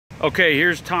Okay,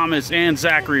 here's Thomas and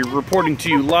Zachary reporting to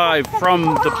you live from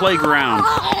the playground.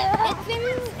 It's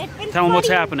been Tell them what's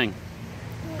happening.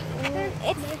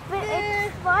 It's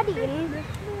flooding.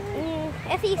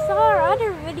 If you saw our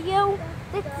other video,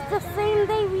 it's the same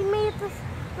day we made the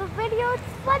video. It's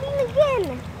flooding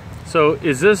again. So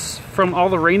is this from all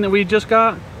the rain that we just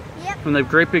got? Yep. From the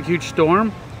great big huge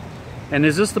storm? And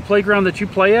is this the playground that you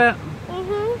play at?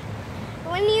 Mm-hmm.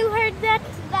 When you heard that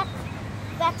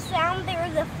sound, there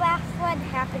was a flash flood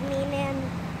happening, and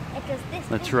it was this.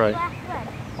 That's right. Flash flood.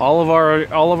 All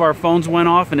of our phones went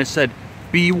off, and it said,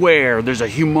 "Beware! There's a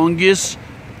humongous,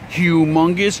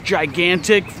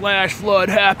 gigantic flash flood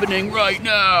happening right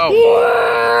now."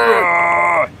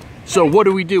 So what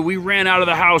do? We ran out of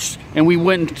the house and we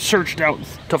went and searched out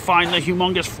to find the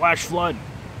humongous flash flood,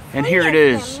 and here it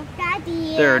is.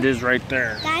 Daddy. There it is, right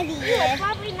there. Daddy. It's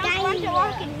probably not fun to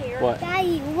walk in here. What?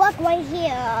 Daddy, look right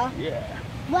here. Yeah.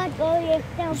 Look right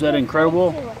here. Is that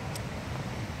incredible? You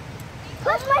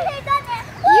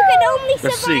can only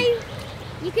Let's survive. see.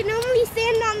 You can only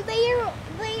stand on there.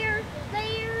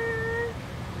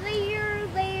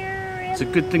 It's a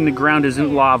good thing the ground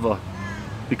isn't lava,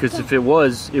 because if it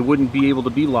was, it wouldn't be able to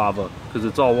be lava because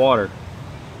it's all water.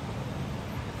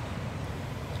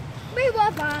 Me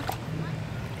water.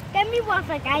 Get me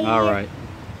water, guys. All right.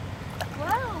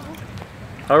 Whoa.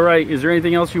 All right. Is there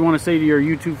anything else you want to say to your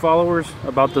YouTube followers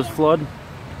about this flood? Yeah,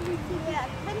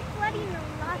 it's been flooding a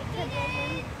lot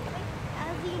today.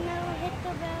 As you know, hit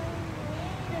the bell.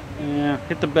 Yeah,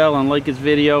 hit the bell and like his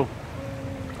video.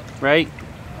 Right?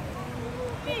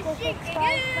 This is a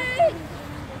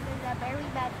very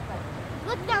bad flood.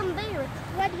 Look down there, it's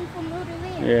flooding from over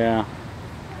there. Yeah.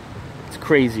 It's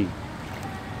crazy.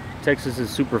 Texas is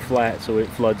super flat, so it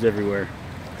floods everywhere.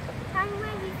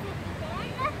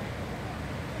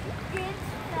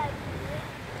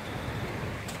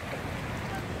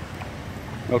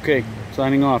 Okay,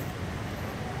 signing off.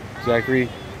 Zachary,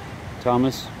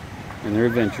 Thomas, and their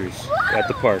adventures at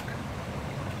the park.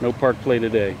 No park play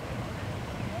today.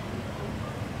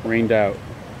 Rained out.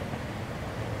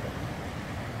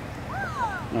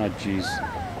 Oh, jeez.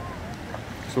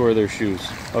 So are their shoes.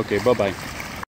 Okay, bye-bye.